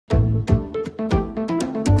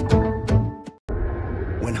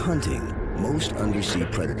hunting, most undersea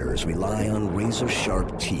predators rely on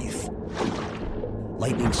razor-sharp teeth,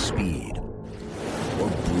 lightning speed, or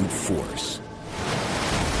brute force.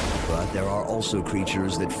 But there are also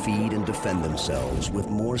creatures that feed and defend themselves with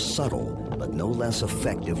more subtle but no less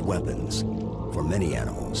effective weapons. For many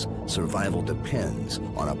animals, survival depends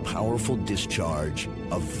on a powerful discharge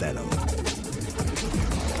of venom.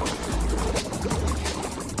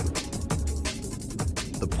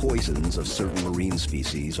 The poisons of certain marine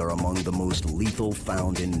species are among the most lethal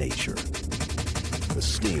found in nature. The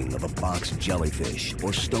sting of a box jellyfish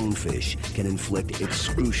or stonefish can inflict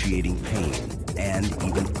excruciating pain and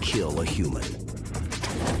even kill a human.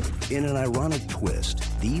 In an ironic twist,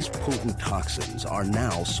 these potent toxins are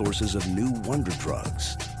now sources of new wonder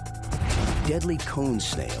drugs. Deadly cone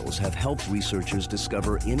snails have helped researchers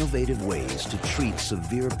discover innovative ways to treat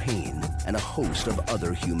severe pain and a host of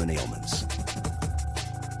other human ailments.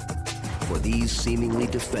 For these seemingly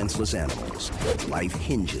defenseless animals, life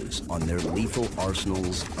hinges on their lethal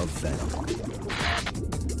arsenals of venom.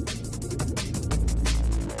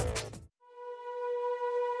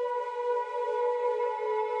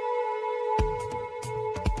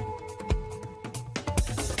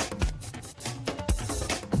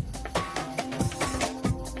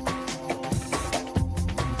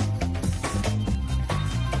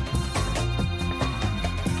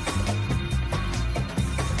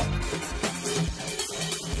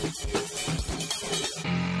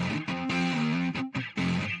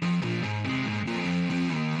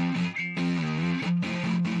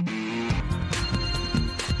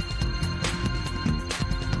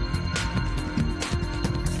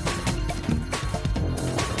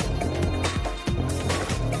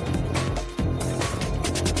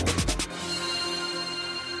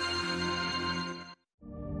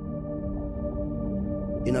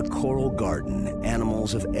 In a coral garden,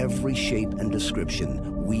 animals of every shape and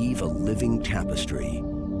description weave a living tapestry.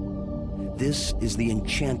 This is the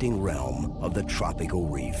enchanting realm of the tropical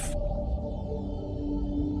reef.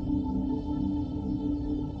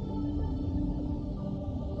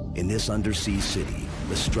 In this undersea city,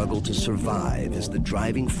 the struggle to survive is the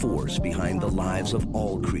driving force behind the lives of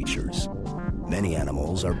all creatures. Many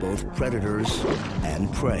animals are both predators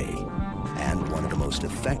and prey, and one of the most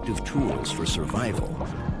effective tools for survival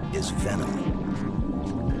is venom.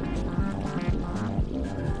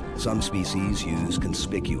 Some species use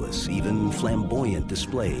conspicuous, even flamboyant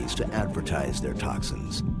displays to advertise their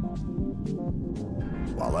toxins,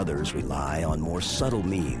 while others rely on more subtle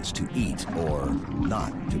means to eat or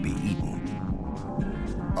not to be eaten.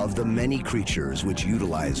 Of the many creatures which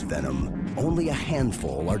utilize venom, only a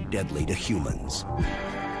handful are deadly to humans.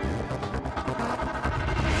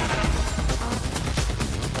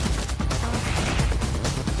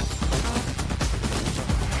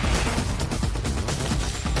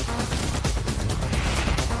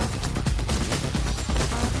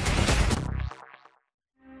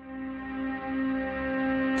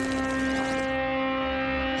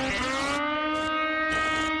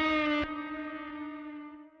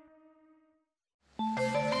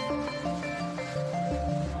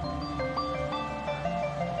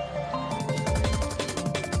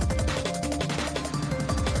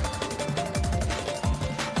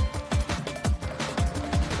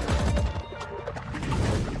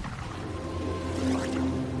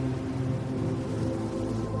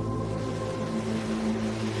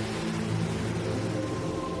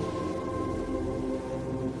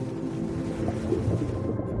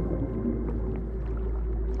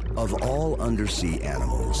 Of all undersea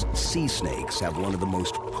animals, sea snakes have one of the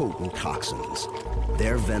most potent toxins.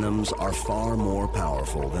 Their venoms are far more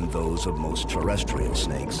powerful than those of most terrestrial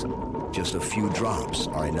snakes. Just a few drops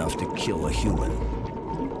are enough to kill a human.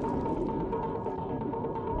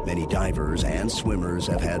 Many divers and swimmers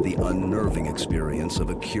have had the unnerving experience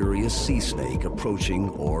of a curious sea snake approaching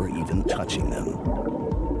or even touching them.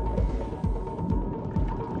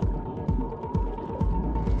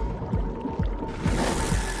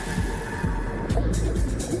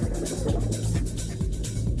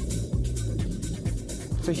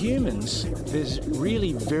 For humans, there's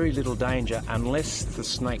really very little danger unless the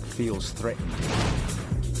snake feels threatened.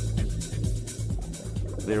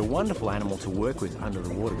 They're a wonderful animal to work with under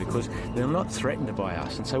the water because they're not threatened by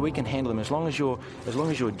us, and so we can handle them as long as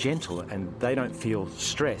you're gentle and they don't feel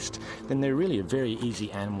stressed. Then they're really a very easy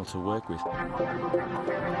animal to work with.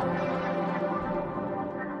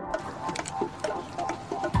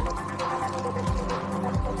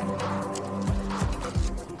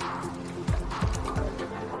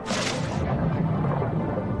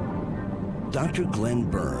 Dr. Glen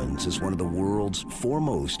is one of the world's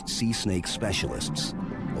foremost sea snake specialists.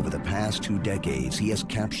 Over the past 2 decades, he has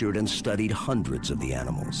captured and studied hundreds of the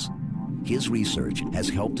animals. His research has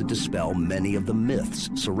helped to dispel many of the myths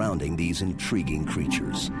surrounding these intriguing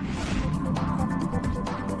creatures.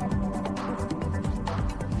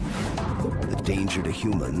 The danger to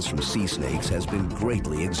humans from sea snakes has been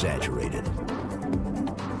greatly exaggerated.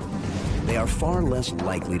 They are far less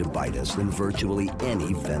likely to bite us than virtually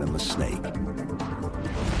any venomous snake.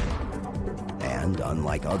 And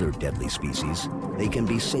unlike other deadly species, they can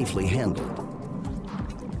be safely handled.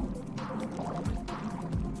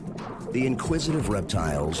 The inquisitive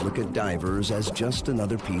reptiles look at divers as just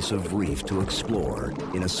another piece of reef to explore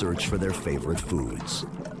in a search for their favorite foods.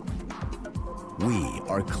 We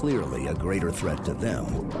are clearly a greater threat to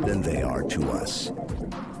them than they are to us.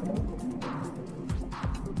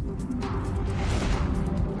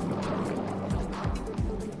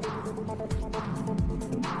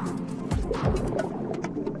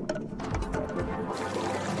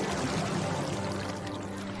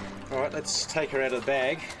 Let's take her out of the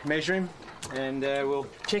bag, measure him, and we'll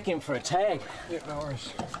check him for a tag. Yep, no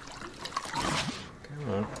worries.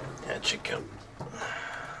 Come on, out you come.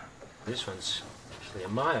 This one's actually a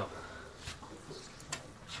male.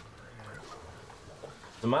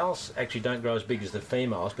 The males actually don't grow as big as the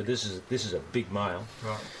females, but this is a big male.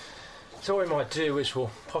 Right. So what we might do is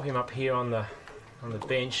we'll pop him up here on the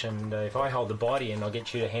bench, and if I hold the body, and I'll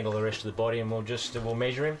get you to handle the rest of the body, and we'll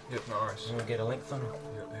measure him. Yep, no worries. And we'll get a length on him.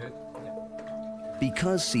 Yep, the head.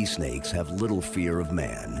 Because sea snakes have little fear of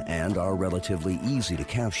man and are relatively easy to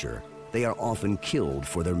capture, they are often killed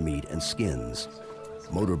for their meat and skins.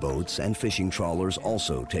 Motorboats and fishing trawlers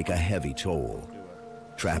also take a heavy toll.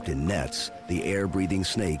 Trapped in nets, the air-breathing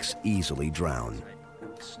snakes easily drown.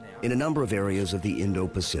 In a number of areas of the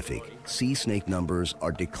Indo-Pacific, sea snake numbers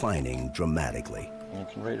are declining dramatically. You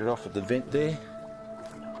can read it off at the vent there.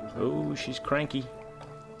 Oh, she's cranky.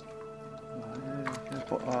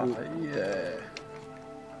 Yeah.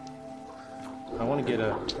 I want to get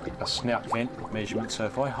a snout vent measurement, so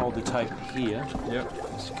if I hold the tape here, Yep.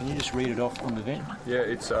 can you just read it off on the vent? Yeah,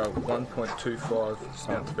 it's 1.25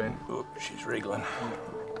 snout vent. Oh, she's wriggling.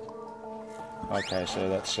 Okay, so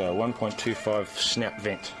that's 1.25 snout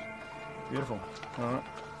vent. Beautiful. All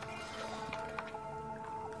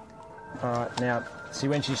right, now, see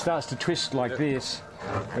when she starts to twist like this,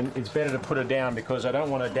 it's better to put her down because I don't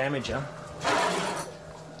want to damage her.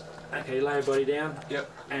 Okay, lay her body down. Yep.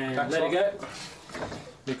 And Back let her side. go.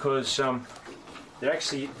 Because they're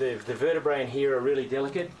actually, the vertebrae in here are really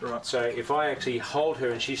delicate. Right. So if I actually hold her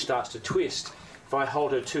and she starts to twist, if I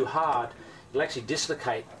hold her too hard, it'll actually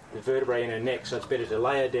dislocate the vertebrae in her neck. So it's better to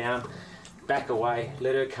lay her down, back away,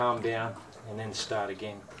 let her calm down, and then start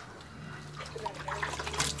again.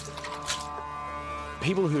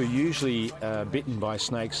 People who are usually bitten by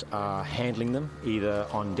snakes are handling them either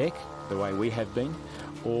on deck, the way we have been,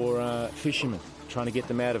 or fishermen, trying to get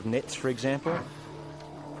them out of nets, for example.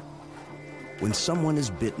 When someone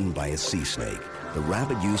is bitten by a sea snake, the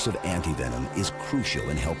rapid use of antivenom is crucial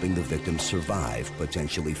in helping the victim survive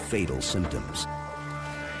potentially fatal symptoms.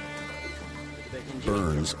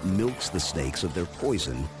 Burns milks the snakes of their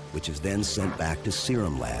poison, which is then sent back to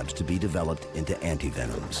serum labs to be developed into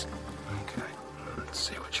antivenoms. Okay, let's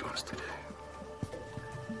see what she wants to do.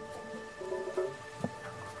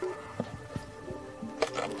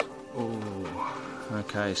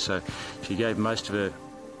 Okay, so she gave most of her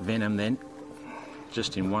venom then,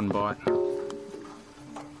 just in one bite. You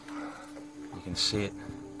can see it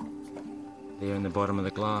there in the bottom of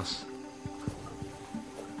the glass.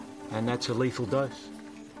 And that's a lethal dose.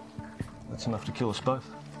 That's enough to kill us both.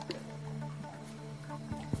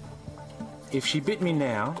 If she bit me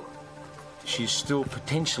now, she's still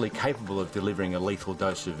potentially capable of delivering a lethal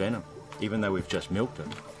dose of venom, even though we've just milked her.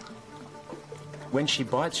 When she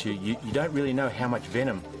bites you, you don't really know how much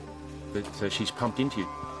venom that she's pumped into you.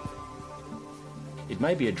 It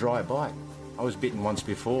may be a dry bite. I was bitten once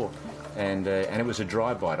before, and it was a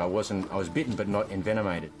dry bite. I was bitten but not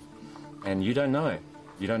envenomated. And you don't know.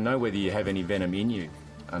 You don't know whether you have any venom in you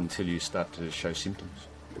until you start to show symptoms.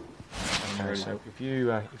 Okay, so if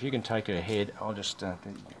you can take her head, I'll just...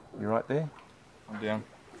 you right there? I'm down.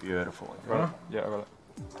 Beautiful. Right. Yeah, I got it.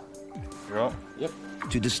 You right? Yep.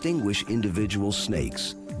 To distinguish individual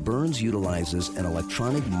snakes, Burns utilizes an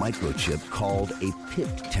electronic microchip called a pit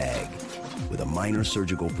tag. With a minor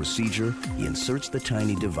surgical procedure, he inserts the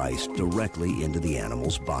tiny device directly into the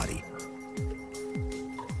animal's body.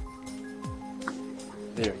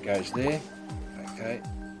 There it goes there. Okay.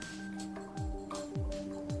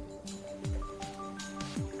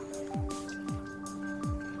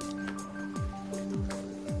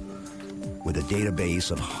 With a database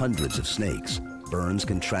of hundreds of snakes, Burns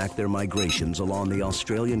can track their migrations along the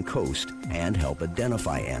Australian coast and help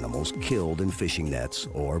identify animals killed in fishing nets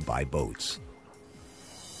or by boats.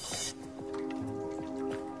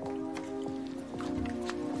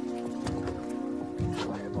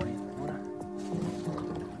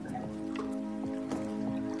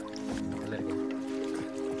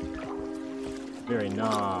 Very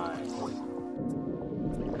nice.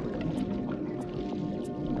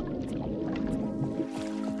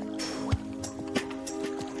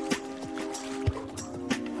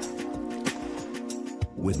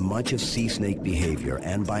 With much of sea snake behavior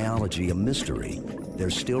and biology a mystery, there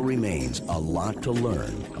still remains a lot to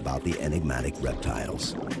learn about the enigmatic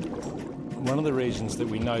reptiles. One of the reasons that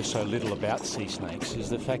we know so little about sea snakes is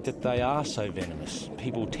the fact that they are so venomous.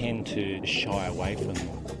 People tend to shy away from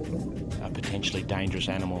a potentially dangerous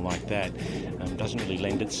animal like that. Doesn't really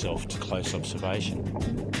lend itself to close observation.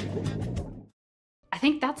 I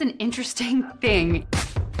think that's an interesting thing.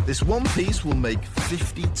 This one piece will make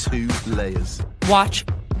 52 layers. Watch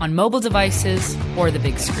on mobile devices or the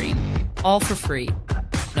big screen. All for free.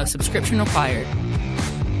 No subscription required.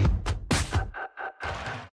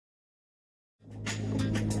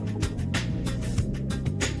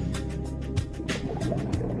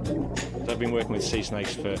 I've been working with sea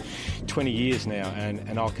snakes for 20 years now,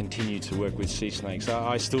 and I'll continue to work with sea snakes.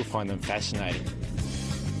 I still find them fascinating.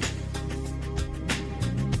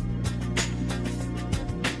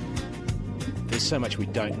 There's so much we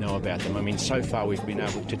don't know about them. I mean, so far we've been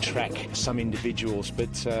able to track some individuals, but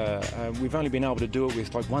we've only been able to do it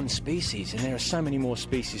with like one species, and there are so many more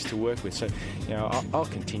species to work with. So, you know, I'll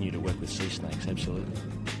continue to work with sea snakes, absolutely.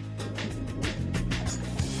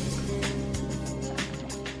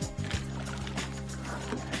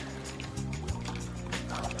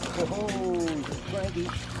 Whoa, cranky.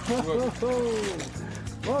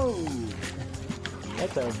 Whoa.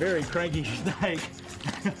 That's a very cranky snake.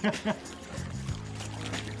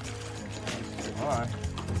 All right.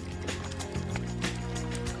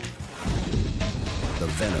 The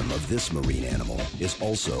venom of this marine animal is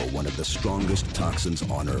also one of the strongest toxins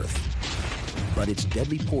on Earth. But its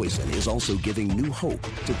deadly poison is also giving new hope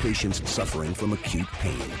to patients suffering from acute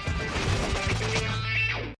pain.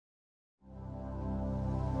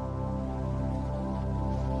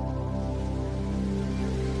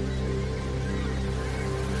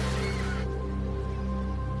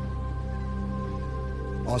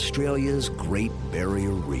 Australia's Great Barrier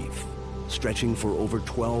Reef, stretching for over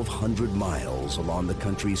 1,200 miles along the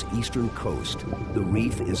country's eastern coast, the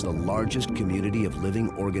reef is the largest community of living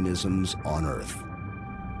organisms on Earth.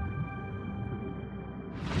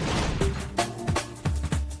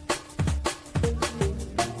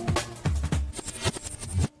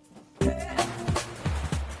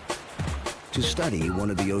 To study one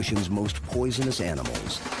of the ocean's most poisonous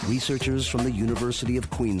animals, researchers from the University of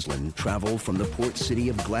Queensland traveled from the port city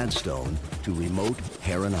of Gladstone to remote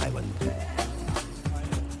Heron Island.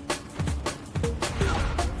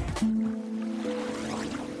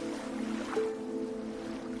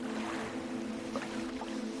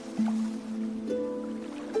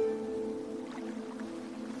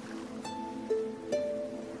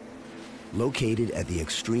 Located at the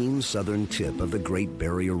extreme southern tip of the Great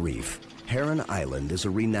Barrier Reef, Heron Island is a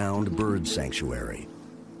renowned bird sanctuary.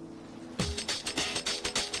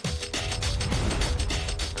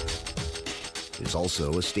 It's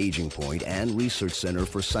also a staging point and research center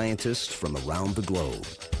for scientists from around the globe.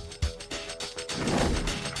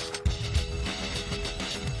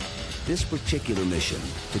 This particular mission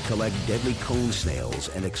to collect deadly cone snails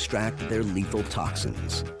and extract their lethal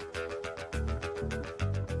toxins.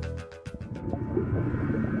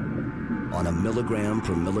 On a milligram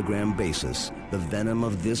per milligram basis, the venom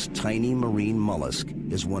of this tiny marine mollusk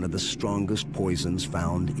is one of the strongest poisons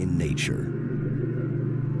found in nature.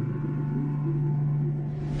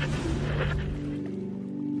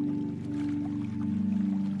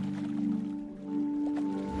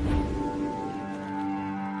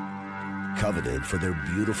 Coveted for their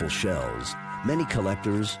beautiful shells, many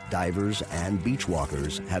collectors, divers, and beach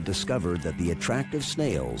walkers have discovered that the attractive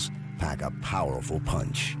snails pack a powerful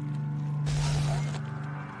punch.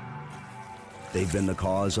 They've been the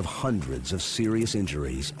cause of hundreds of serious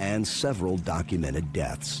injuries and several documented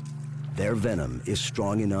deaths. Their venom is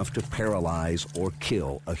strong enough to paralyze or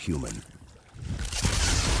kill a human.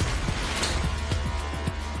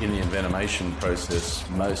 In the envenomation process,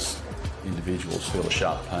 most individuals feel a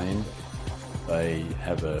sharp pain. They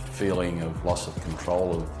have a feeling of loss of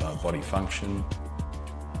control of body function.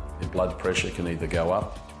 Their blood pressure can either go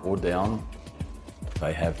up or down.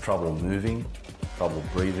 They have trouble moving, trouble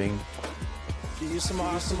breathing. Use some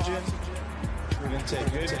oxygen. We're going to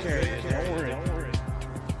take good care of you. Don't worry.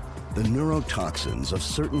 The neurotoxins of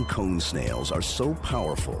certain cone snails are so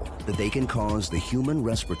powerful that they can cause the human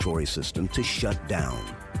respiratory system to shut down.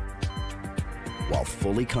 While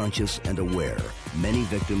fully conscious and aware, many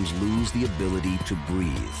victims lose the ability to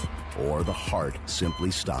breathe, or the heart simply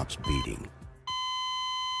stops beating.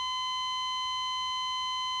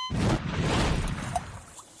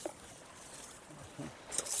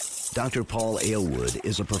 Dr. Paul Aylwood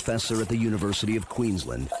is a professor at the University of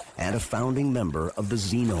Queensland and a founding member of the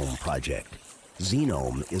Venom project.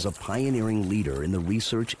 Venom is a pioneering leader in the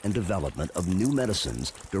research and development of new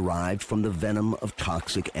medicines derived from the venom of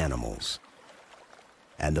toxic animals.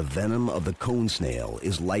 And the venom of the cone snail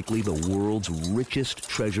is likely the world's richest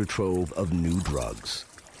treasure trove of new drugs.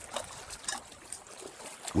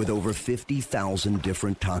 With over 50,000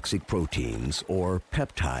 different toxic proteins, or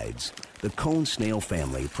peptides, the cone snail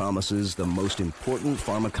family promises the most important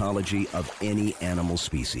pharmacology of any animal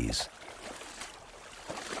species.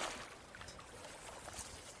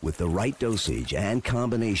 With the right dosage and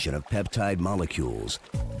combination of peptide molecules,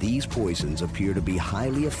 these poisons appear to be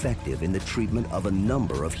highly effective in the treatment of a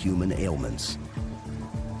number of human ailments.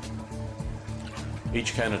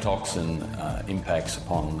 Each toxin impacts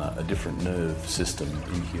upon a different nerve system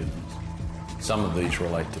in humans. Some of these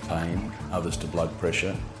relate to pain, others to blood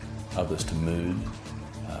pressure, others to mood,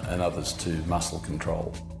 and others to muscle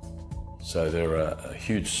control. So they're a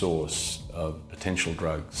huge source of potential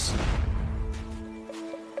drugs.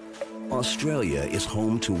 Australia is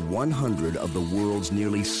home to 100 of the world's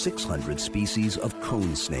nearly 600 species of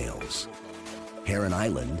cone snails. Heron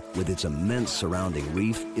Island, with its immense surrounding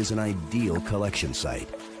reef, is an ideal collection site.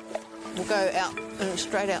 We'll go out and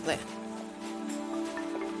straight out there.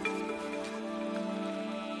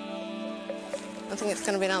 I think it's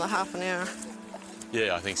going to be another half an hour.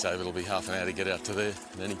 Yeah, I think so. It'll be half an hour to get out to there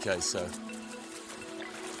in any case, so...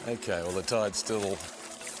 OK, well, the tide's still a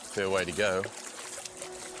fair way to go.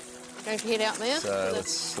 Going to head out there? So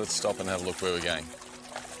let's stop and have a look where we're going.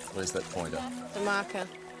 Where's that pointer? The marker.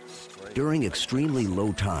 During extremely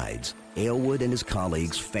low tides, Aylwood and his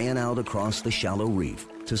colleagues fan out across the shallow reef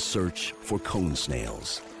to search for cone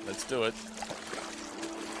snails. Let's do it.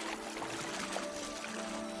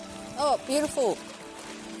 Oh, beautiful.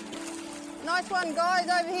 Nice one, guys,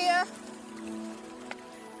 over here.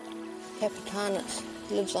 Capitanus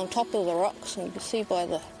lives on top of the rocks, and you can see by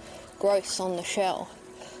the growths on the shell,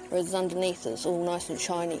 whereas underneath it's all nice and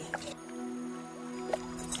shiny.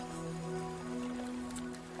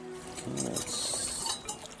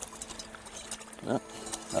 No,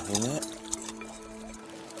 nothing there.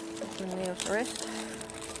 And there's the rest.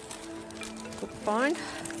 Good find.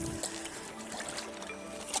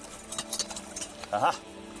 Aha!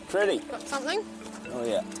 Pretty. Got something? Oh,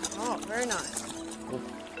 yeah. Oh, very nice.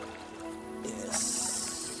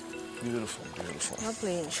 Yes. Beautiful, beautiful.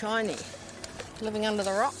 Lovely and shiny. Living under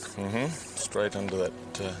the rock. Mm-hmm. Straight under that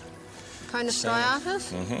Conus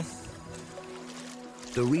striatus. Mm-hmm.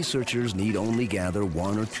 The researchers need only gather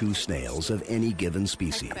 1 or 2 snails of any given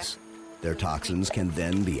species. Their toxins can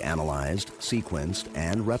then be analyzed, sequenced,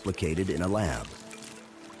 and replicated in a lab.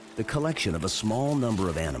 The collection of a small number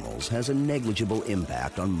of animals has a negligible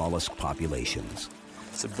impact on mollusk populations.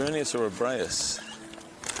 It's a Burnius or a Braeus.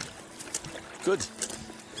 Good.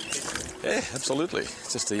 Yeah, absolutely.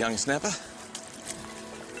 It's just a young snapper.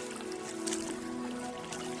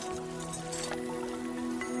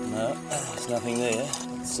 No, there's nothing there.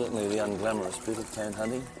 It's certainly the unglamorous bit of can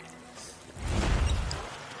hunting.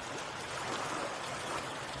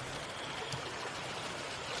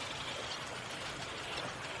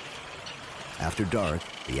 After dark,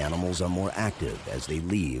 the animals are more active as they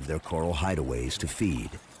leave their coral hideaways to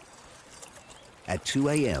feed. At 2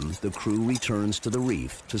 a.m., the crew returns to the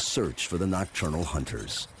reef to search for the nocturnal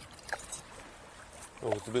hunters.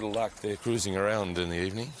 Well, with a bit of luck, they're cruising around in the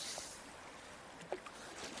evening.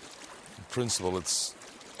 In principle,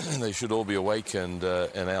 they should all be awake and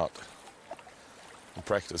out. In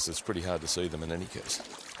practice, it's pretty hard to see them in any case.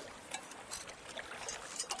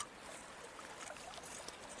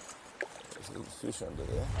 There's a little fish under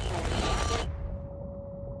there.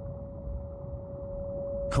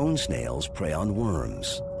 Cone snails prey on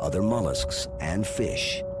worms, other mollusks, and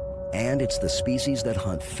fish. And it's the species that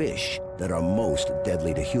hunt fish that are most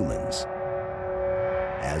deadly to humans.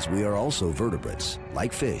 As we are also vertebrates,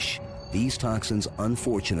 like fish, these toxins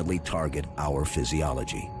unfortunately target our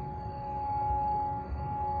physiology.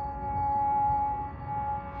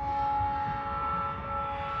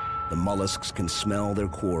 The mollusks can smell their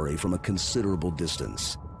quarry from a considerable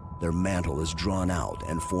distance. Their mantle is drawn out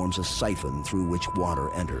and forms a siphon through which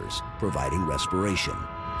water enters, providing respiration,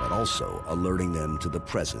 but also alerting them to the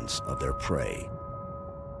presence of their prey.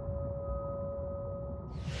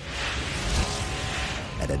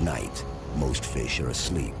 And at night, most fish are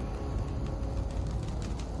asleep.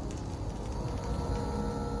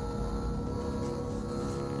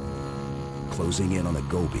 Closing in on a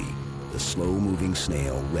goby, the slow-moving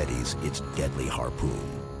snail readies its deadly harpoon.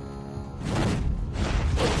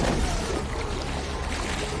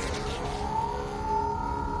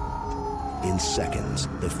 In seconds,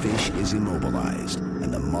 the fish is immobilized,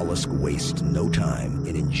 and the mollusk wastes no time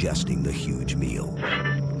in ingesting the huge meal.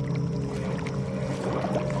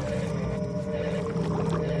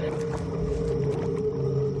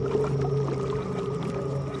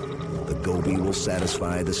 The goby will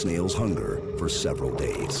satisfy the snail's hunger for several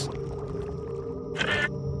days.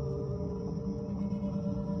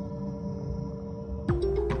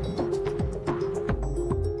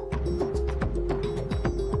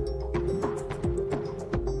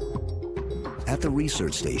 At the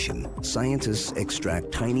research station, scientists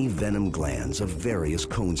extract tiny venom glands of various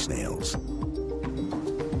cone snails.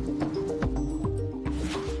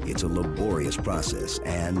 It's a laborious process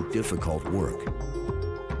and difficult work.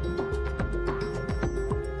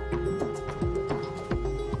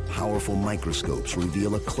 Powerful microscopes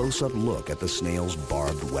reveal a close-up look at the snail's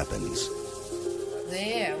barbed weapons.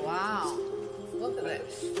 There, wow. Look at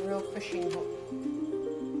this, real fishing hook.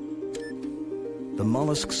 The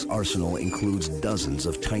mollusk's arsenal includes dozens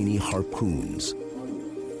of tiny harpoons.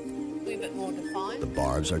 A bit more defined. The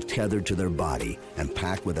barbs are tethered to their body and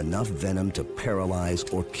packed with enough venom to paralyze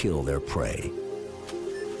or kill their prey.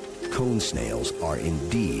 Cone snails are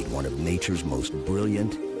indeed one of nature's most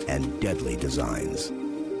brilliant and deadly designs.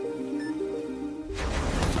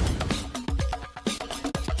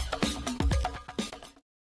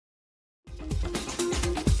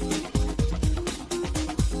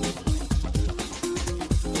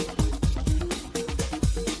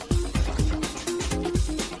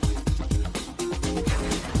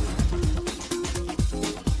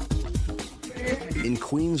 In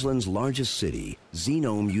Queensland's largest city,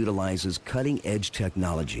 Venom utilizes cutting-edge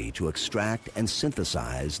technology to extract and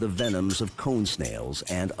synthesize the venoms of cone snails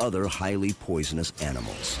and other highly poisonous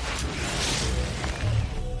animals.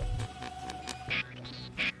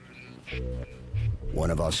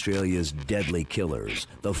 One of Australia's deadly killers,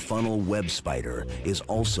 the funnel web spider, is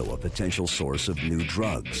also a potential source of new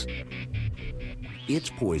drugs. Its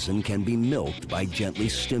poison can be milked by gently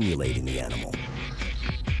stimulating the animal.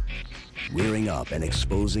 Rearing up and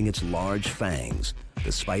exposing its large fangs,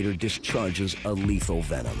 the spider discharges a lethal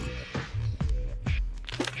venom.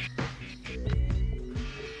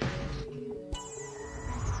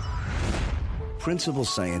 Principal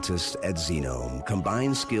scientists at Venom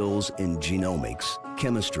combine skills in genomics,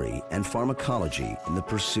 chemistry, and pharmacology in the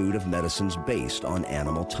pursuit of medicines based on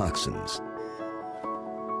animal toxins.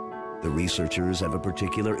 The researchers have a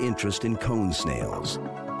particular interest in cone snails.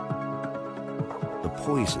 The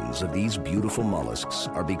poisons of these beautiful mollusks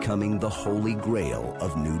are becoming the holy grail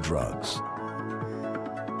of new drugs.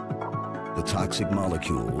 The toxic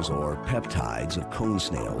molecules, or peptides, of cone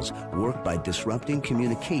snails work by disrupting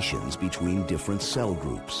communications between different cell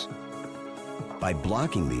groups. By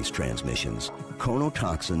blocking these transmissions,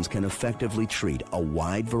 conotoxins can effectively treat a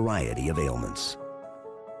wide variety of ailments.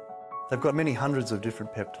 They've got many hundreds of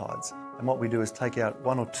different peptides, and what we do is take out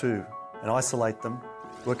one or two and isolate them,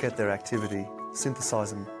 work out their activity,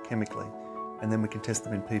 synthesize them chemically, and then we can test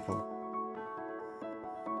them in people.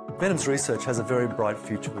 Venom's research has a very bright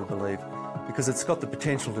future, we believe, because it's got the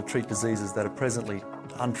potential to treat diseases that are presently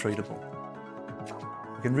untreatable.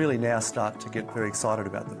 We can really now start to get very excited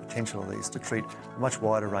about the potential of these to treat a much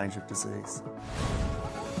wider range of disease.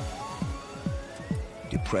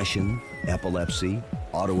 Depression, epilepsy,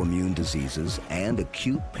 autoimmune diseases, and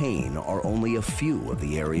acute pain are only a few of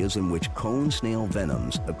the areas in which cone snail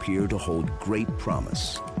venoms appear to hold great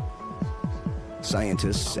promise.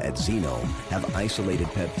 Scientists at Venom have isolated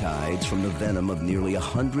peptides from the venom of nearly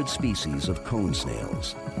 100 species of cone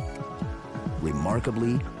snails.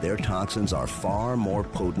 Remarkably, their toxins are far more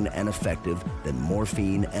potent and effective than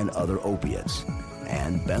morphine and other opiates.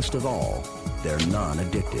 And best of all, they're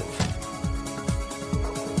non-addictive.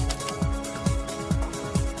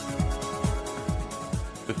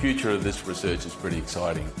 The future of this research is pretty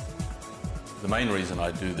exciting. The main reason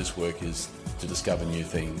I do this work is to discover new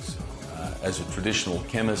things. As a traditional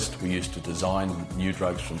chemist, we used to design new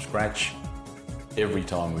drugs from scratch. Every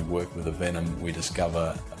time we work with a venom, we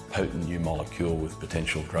discover a potent new molecule with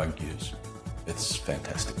potential drug use. It's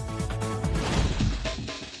fantastic.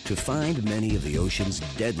 To find many of the ocean's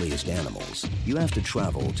deadliest animals, you have to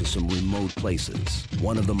travel to some remote places.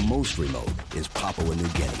 One of the most remote is Papua New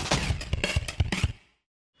Guinea.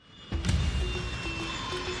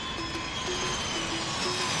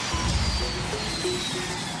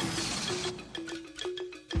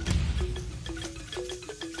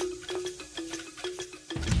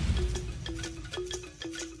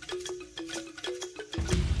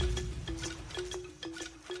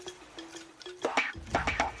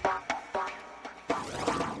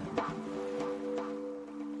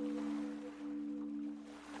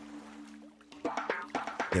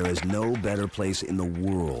 There is no better place in the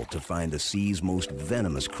world to find the sea's most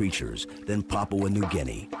venomous creatures than Papua New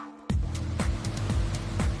Guinea.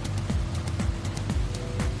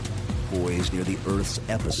 Poised near the Earth's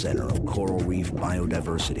epicenter of coral reef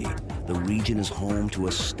biodiversity, the region is home to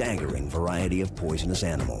a staggering variety of poisonous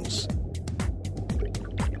animals.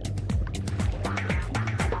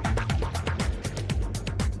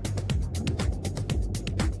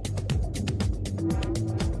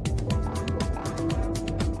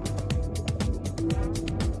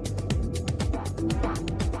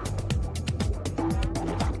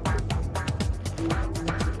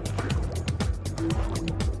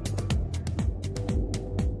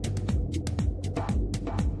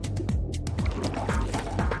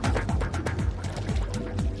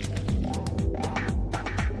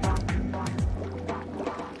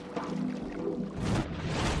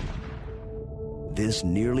 This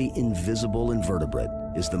nearly invisible invertebrate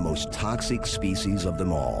is the most toxic species of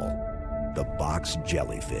them all, the box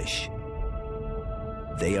jellyfish.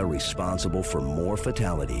 They are responsible for more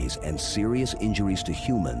fatalities and serious injuries to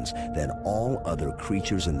humans than all other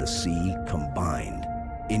creatures in the sea combined,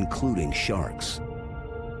 including sharks.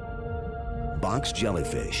 Box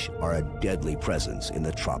jellyfish are a deadly presence in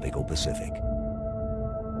the tropical Pacific.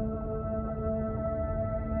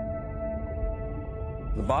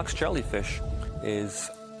 The box jellyfish is,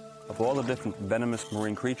 of all the different venomous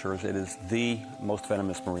marine creatures, it is the most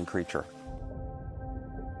venomous marine creature.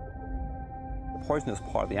 The poisonous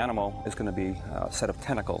part of the animal is going to be a set of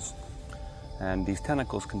tentacles, and these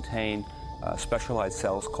tentacles contain specialized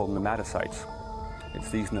cells called nematocytes. It's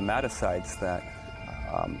these nematocytes that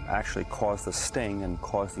actually cause the sting and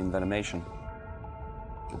cause the envenomation.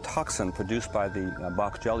 The toxin produced by the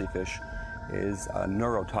box jellyfish is a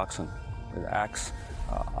neurotoxin. It acts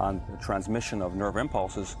on the transmission of nerve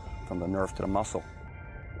impulses from the nerve to the muscle.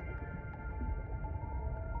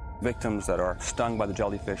 Victims that are stung by the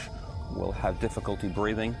jellyfish will have difficulty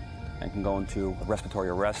breathing and can go into respiratory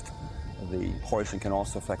arrest. The poison can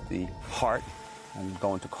also affect the heart and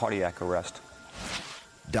go into cardiac arrest.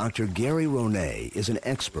 Dr. Gary Ronay is an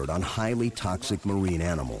expert on highly toxic marine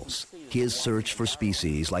animals. His search for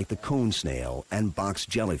species like the cone snail and box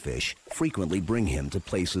jellyfish frequently bring him to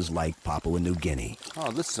places like Papua New Guinea.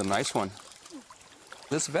 Oh, this is a nice one.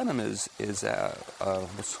 This venom is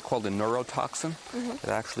what's called a neurotoxin. It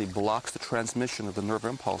actually blocks the transmission of the nerve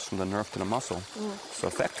impulse from the nerve to the muscle. So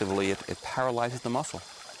effectively, it paralyzes the muscle.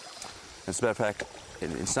 As a matter of fact,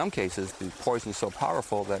 in some cases, the poison is so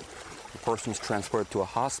powerful that the person is transported to a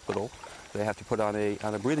hospital. They have to put on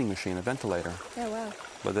a breathing machine, a ventilator. Oh, wow.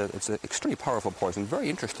 But it's an extremely powerful poison, very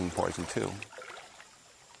interesting poison, too.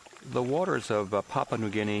 The waters of Papua New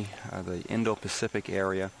Guinea, the Indo-Pacific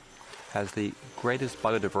area, has the greatest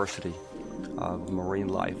biodiversity of marine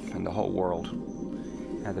life in the whole world.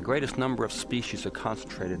 And the greatest number of species are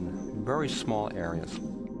concentrated in very small areas.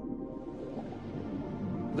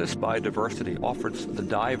 This biodiversity offers the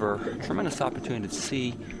diver a tremendous opportunity to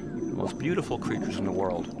see the most beautiful creatures in the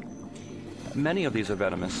world. Many of these are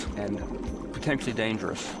venomous and potentially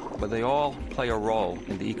dangerous, but they all play a role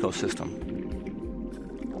in the ecosystem.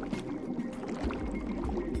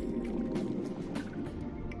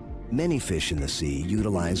 Many fish in the sea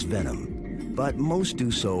utilize venom, but most do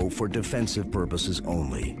so for defensive purposes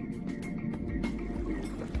only.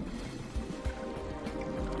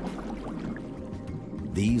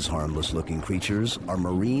 These harmless-looking creatures are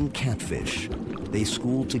marine catfish. They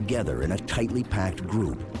school together in a tightly packed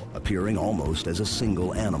group, appearing almost as a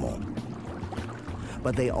single animal.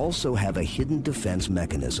 But they also have a hidden defense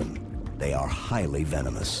mechanism. They are highly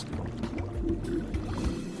venomous.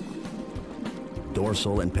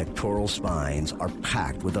 Dorsal and pectoral spines are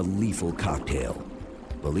packed with a lethal cocktail.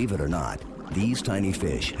 Believe it or not, these tiny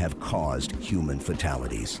fish have caused human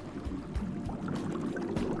fatalities.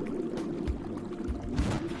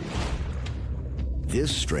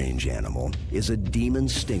 This strange animal is a demon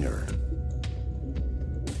stinger.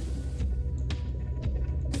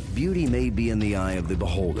 Beauty may be in the eye of the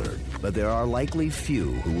beholder, but there are likely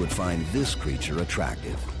few who would find this creature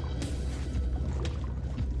attractive.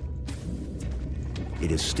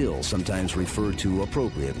 It is still sometimes referred to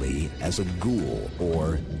appropriately as a ghoul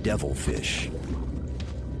or devilfish.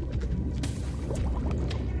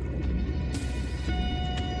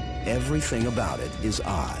 Everything about it is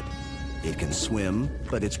odd. It can swim,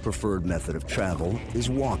 but its preferred method of travel is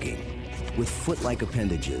walking. With foot-like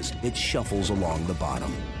appendages, it shuffles along the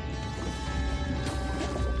bottom.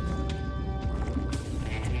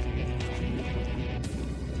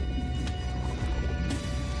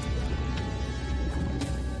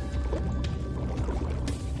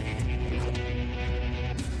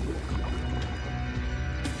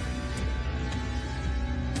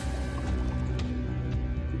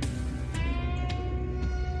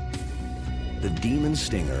 The demon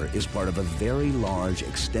stinger is part of a very large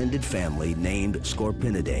extended family named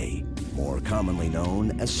Scorpinidae, more commonly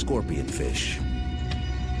known as scorpionfish.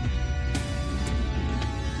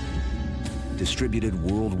 Distributed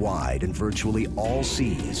worldwide in virtually all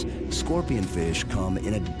seas, scorpionfish come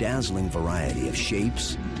in a dazzling variety of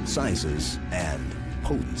shapes, sizes, and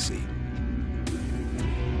potency.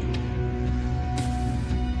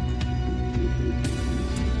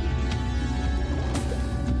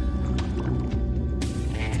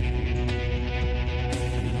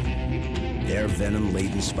 Their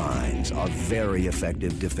venom-laden spines are very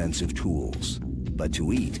effective defensive tools. But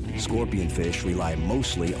to eat, scorpionfish rely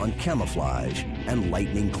mostly on camouflage and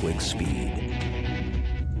lightning-quick speed.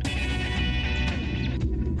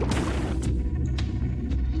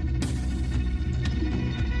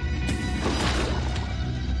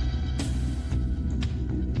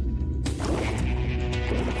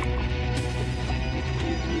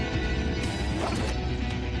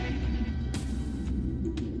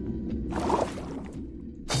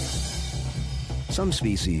 Some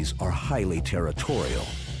species are highly territorial.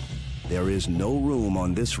 There is no room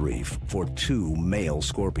on this reef for two male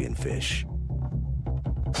scorpionfish.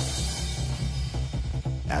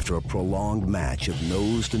 After a prolonged match of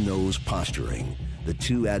nose-to-nose posturing, the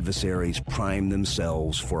two adversaries prime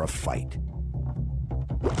themselves for a fight.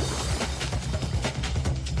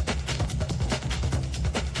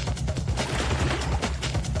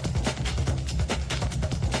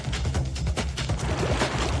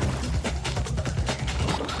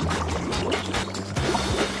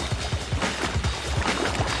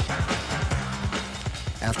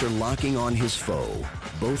 After locking on his foe,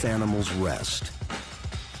 both animals rest.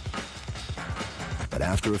 But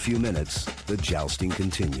after a few minutes, the jousting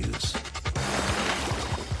continues.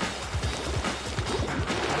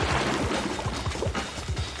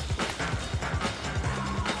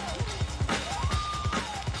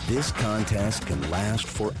 This contest can last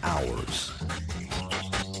for hours.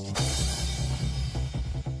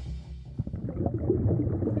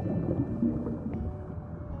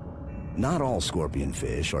 Not all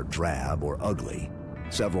scorpionfish are drab or ugly.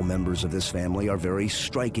 Several members of this family are very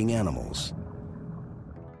striking animals.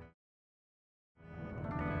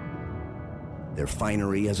 Their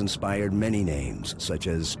finery has inspired many names, such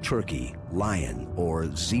as turkey, lion, or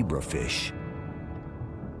zebrafish.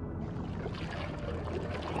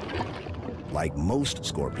 Like most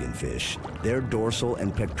scorpionfish, their dorsal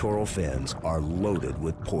and pectoral fins are loaded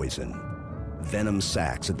with poison. Venom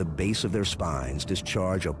sacs at the base of their spines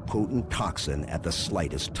discharge a potent toxin at the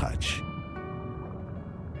slightest touch.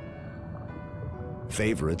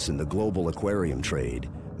 Favorites in the global aquarium trade,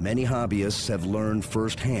 many hobbyists have learned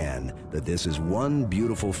firsthand that this is one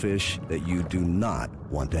beautiful fish that you do not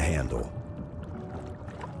want to handle.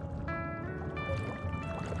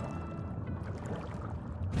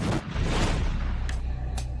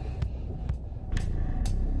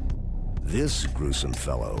 This gruesome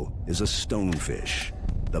fellow is a stonefish,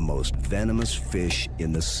 the most venomous fish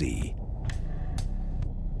in the sea.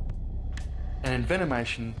 An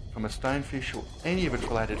envenomation from a stonefish or any of its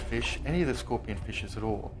related fish, any of the scorpion fishes at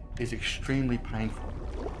all, is extremely painful.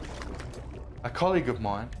 A colleague of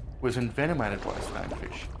mine was envenomated by a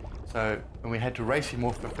stonefish, and we had to race him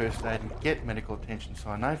off for first aid and get medical attention,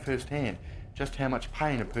 so I know firsthand just how much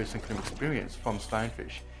pain a person can experience from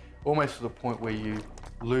stonefish, almost to the point where you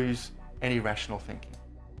lose any rational thinking.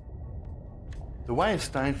 The way a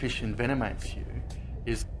stonefish envenomates you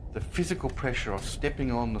is the physical pressure of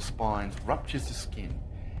stepping on the spines ruptures the skin,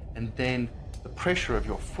 and then the pressure of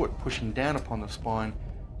your foot pushing down upon the spine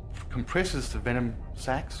compresses the venom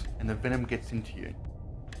sacs and the venom gets into you.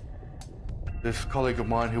 This colleague of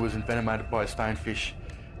mine who was envenomated by a stonefish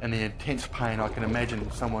and the intense pain, I can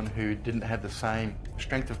imagine someone who didn't have the same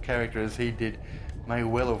strength of character as he did may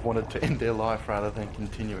well have wanted to end their life rather than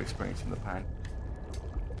continue experiencing the pain.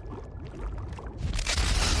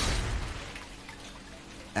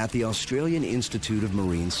 At the Australian Institute of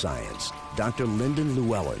Marine Science, Dr. Lyndon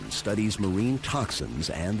Llewellyn studies marine toxins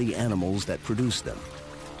and the animals that produce them.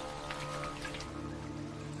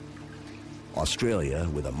 Australia,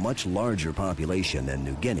 with a much larger population than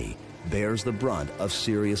New Guinea, bears the brunt of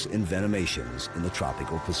serious envenomations in the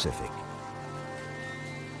tropical Pacific.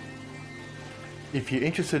 If you're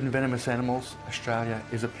interested in venomous animals, Australia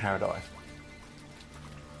is a paradise.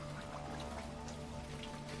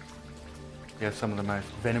 We have some of the most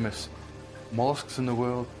venomous mollusks in the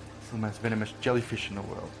world, some of the most venomous jellyfish in the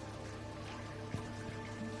world.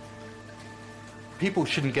 People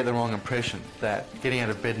shouldn't get the wrong impression that getting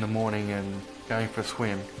out of bed in the morning and going for a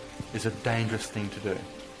swim is a dangerous thing to do.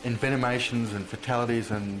 Envenomations and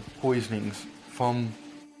fatalities and poisonings from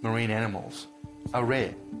marine animals are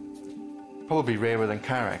rare, probably rarer than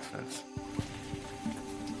car accidents.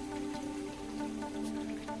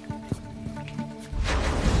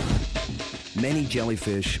 Many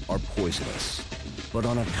jellyfish are poisonous, but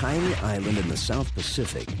on a tiny island in the South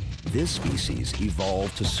Pacific, this species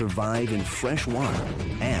evolved to survive in fresh water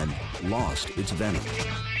and lost its venom.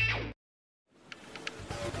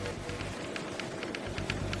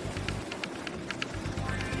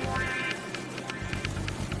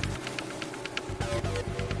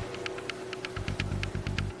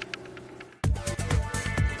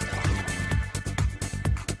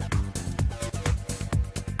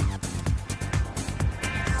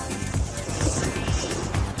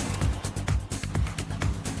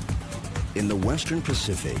 In the Western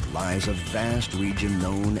Pacific lies a vast region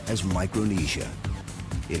known as Micronesia.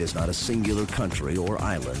 It is not a singular country or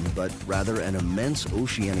island, but rather an immense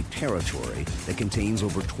oceanic territory that contains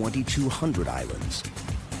over 2,200 islands.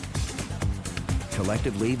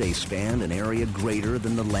 Collectively, they span an area greater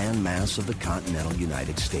than the landmass of the continental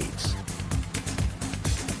United States.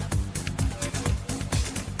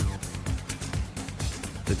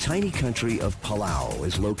 The tiny country of Palau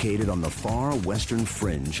is located on the far western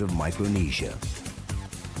fringe of Micronesia.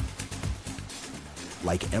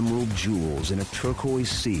 Like emerald jewels in a turquoise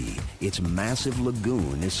sea, its massive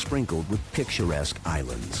lagoon is sprinkled with picturesque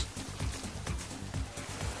islands.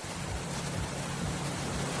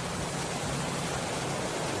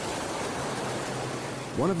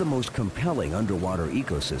 One of the most compelling underwater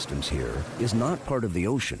ecosystems here is not part of the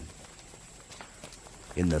ocean.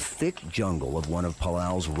 In the thick jungle of one of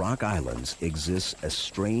Palau's rock islands exists a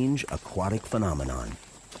strange aquatic phenomenon.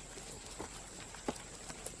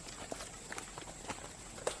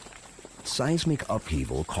 Seismic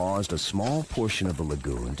upheaval caused a small portion of the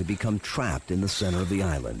lagoon to become trapped in the center of the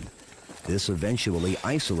island. This eventually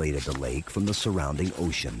isolated the lake from the surrounding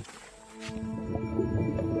ocean.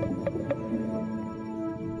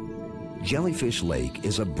 Jellyfish Lake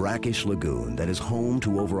is a brackish lagoon that is home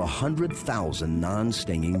to over 100,000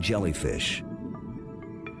 non-stinging jellyfish.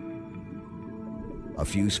 A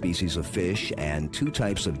few species of fish and 2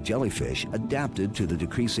 types of jellyfish adapted to the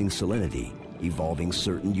decreasing salinity, evolving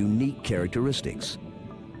certain unique characteristics.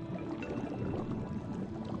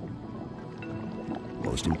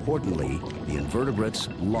 Most importantly, the invertebrates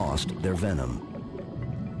lost their venom.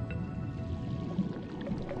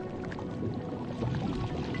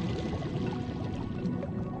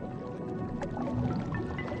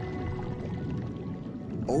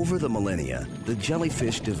 Over the millennia, the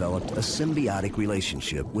jellyfish developed a symbiotic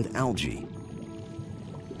relationship with algae.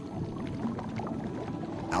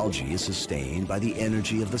 Algae is sustained by the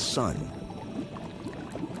energy of the sun.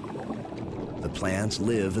 The plants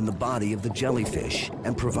live in the body of the jellyfish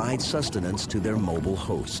and provide sustenance to their mobile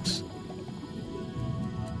hosts.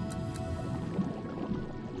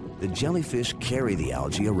 The jellyfish carry the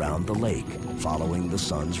algae around the lake, following the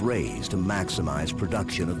sun's rays to maximize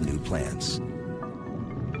production of new plants.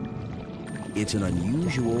 It's an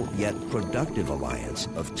unusual yet productive alliance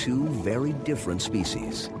of 2 very different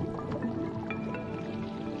species.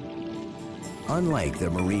 Unlike their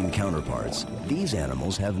marine counterparts, these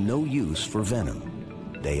animals have no use for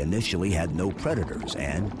venom. They initially had no predators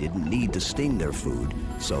and didn't need to sting their food,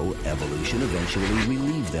 so evolution eventually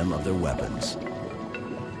relieved them of their weapons.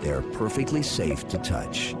 They're perfectly safe to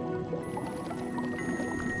touch.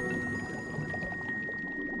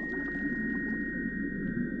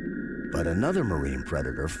 But another marine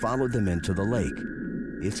predator followed them into the lake.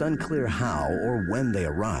 It's unclear how or when they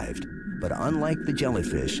arrived, but unlike the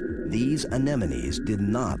jellyfish, these anemones did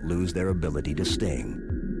not lose their ability to sting.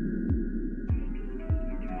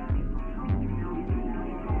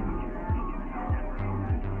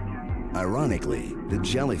 Ironically, the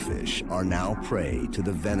jellyfish are now prey to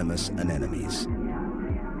the venomous anemones.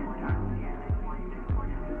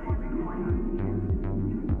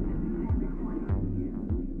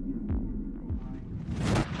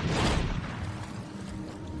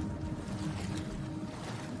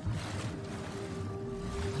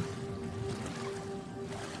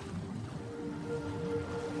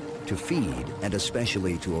 To feed, and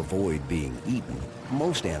especially to avoid being eaten,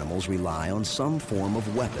 most animals rely on some form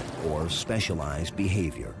of weapon or specialized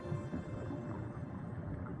behavior.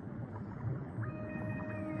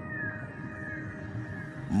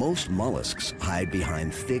 Most mollusks hide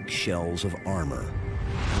behind thick shells of armor.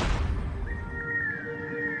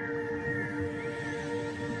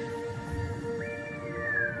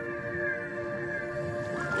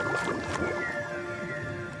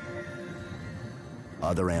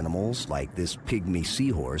 Other animals, like this pygmy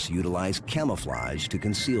seahorse, utilize camouflage to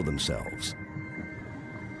conceal themselves.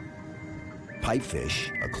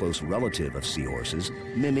 Pipefish, a close relative of seahorses,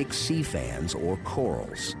 mimic sea fans or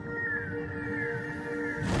corals.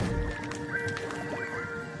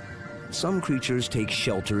 Some creatures take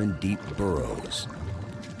shelter in deep burrows,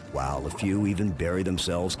 while a few even bury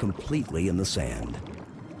themselves completely in the sand.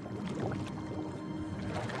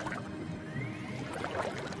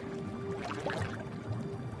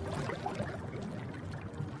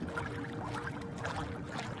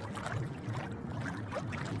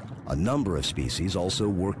 A number of species also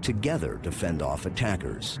work together to fend off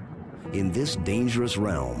attackers. In this dangerous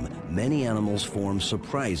realm, many animals form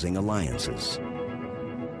surprising alliances.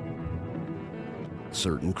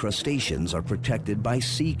 Certain crustaceans are protected by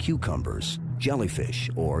sea cucumbers, jellyfish,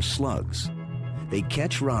 or slugs. They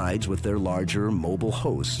catch rides with their larger, mobile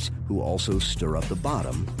hosts, who also stir up the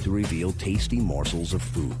bottom to reveal tasty morsels of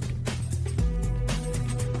food.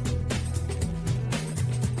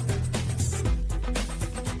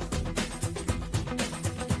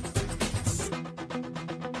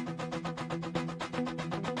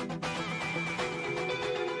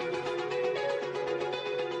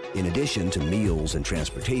 In addition to meals and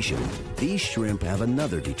transportation, these shrimp have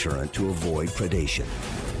another deterrent to avoid predation.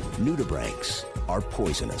 Nudibranchs are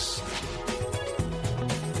poisonous.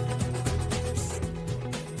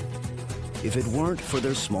 If it weren't for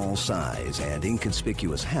their small size and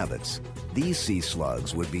inconspicuous habits, these sea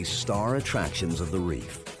slugs would be star attractions of the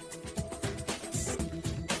reef.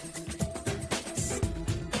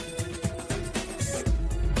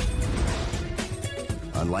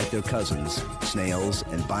 Unlike their cousins, snails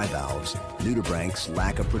and bivalves, nudibranchs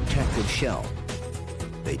lack a protective shell.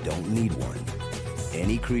 They don't need one.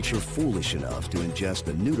 Any creature foolish enough to ingest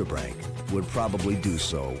a nudibranch would probably do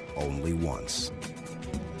so only once.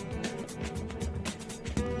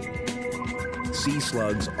 Sea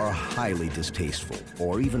slugs are highly distasteful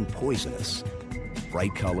or even poisonous.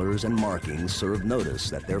 Bright colors and markings serve notice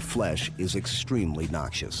that their flesh is extremely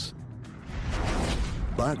noxious.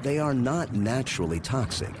 But they are not naturally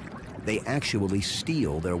toxic. They actually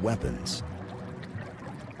steal their weapons.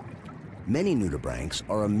 Many nudibranchs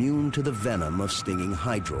are immune to the venom of stinging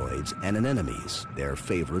hydroids and anemones, their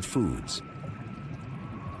favorite foods.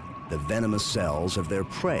 The venomous cells of their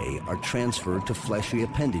prey are transferred to fleshy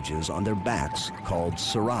appendages on their backs called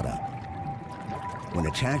serrata. When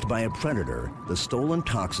attacked by a predator, the stolen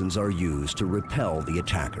toxins are used to repel the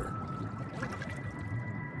attacker.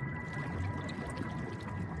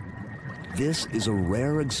 This is a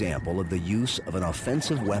rare example of the use of an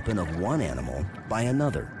offensive weapon of one animal by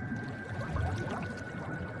another.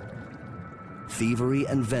 Thievery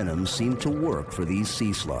and venom seem to work for these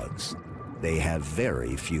sea slugs. They have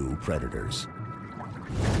very few predators.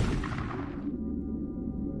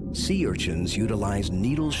 Sea urchins utilize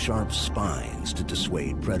needle-sharp spines to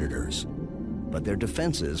dissuade predators, but their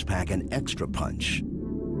defenses pack an extra punch.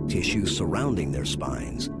 Tissue surrounding their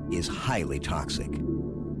spines is highly toxic.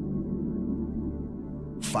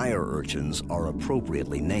 Fire urchins are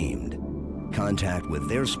appropriately named. Contact with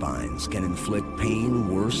their spines can inflict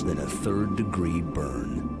pain worse than a third-degree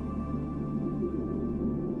burn.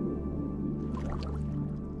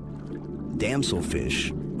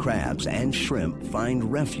 Damselfish, crabs, and shrimp find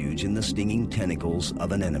refuge in the stinging tentacles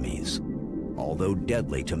of anemones. Although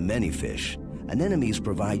deadly to many fish, anemones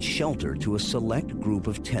provide shelter to a select group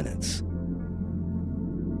of tenants.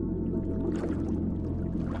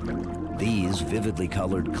 These vividly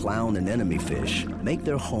colored clown anemone fish make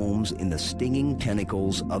their homes in the stinging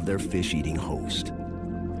tentacles of their fish-eating host.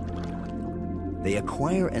 They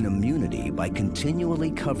acquire an immunity by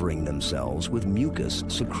continually covering themselves with mucus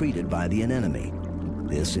secreted by the anemone.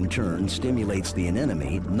 This, in turn, stimulates the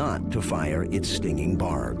anemone not to fire its stinging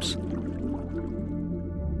barbs.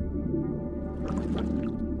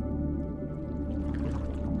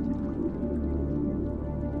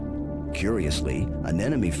 Curiously,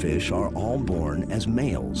 anemone fish are all born as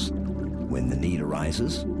males. When the need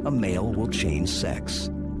arises, a male will change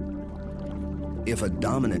sex. If a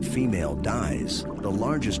dominant female dies, the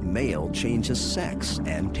largest male changes sex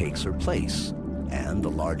and takes her place, and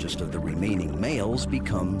the largest of the remaining males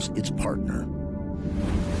becomes its partner.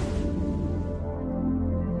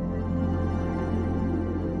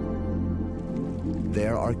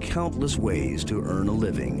 There are countless ways to earn a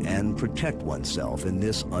living and protect oneself in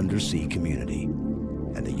this undersea community,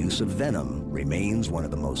 and the use of venom remains one of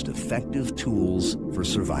the most effective tools for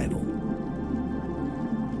survival.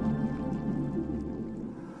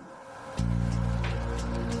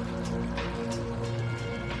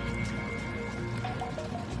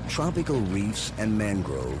 Tropical reefs and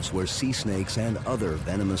mangroves where sea snakes and other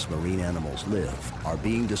venomous marine animals live are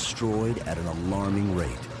being destroyed at an alarming rate.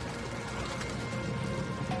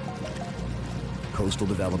 Coastal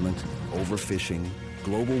development, overfishing,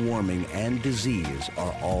 global warming, and disease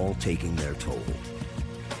are all taking their toll.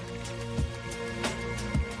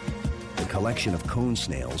 The collection of cone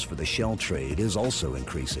snails for the shell trade is also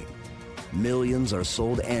increasing. Millions are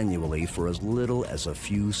sold annually for as little as a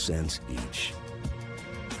few cents each.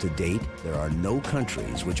 To date, there are no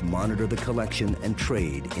countries which monitor the collection and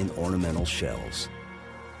trade in ornamental shells.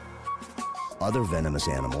 Other venomous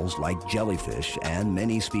animals like jellyfish and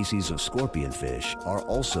many species of scorpionfish are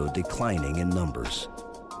also declining in numbers.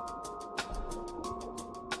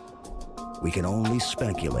 We can only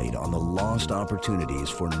speculate on the lost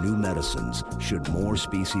opportunities for new medicines should more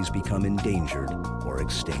species become endangered or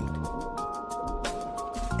extinct.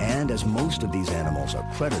 And as most of these animals are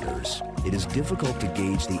predators, it is difficult to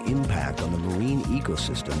gauge the impact on the marine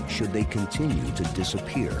ecosystem should they continue to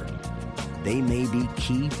disappear. They may be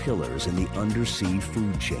key pillars in the undersea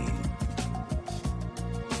food chain.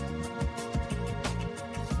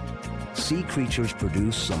 Sea creatures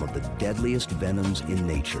produce some of the deadliest venoms in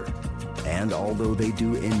nature. And although they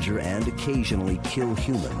do injure and occasionally kill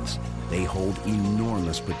humans, they hold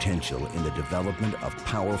enormous potential in the development of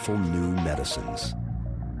powerful new medicines.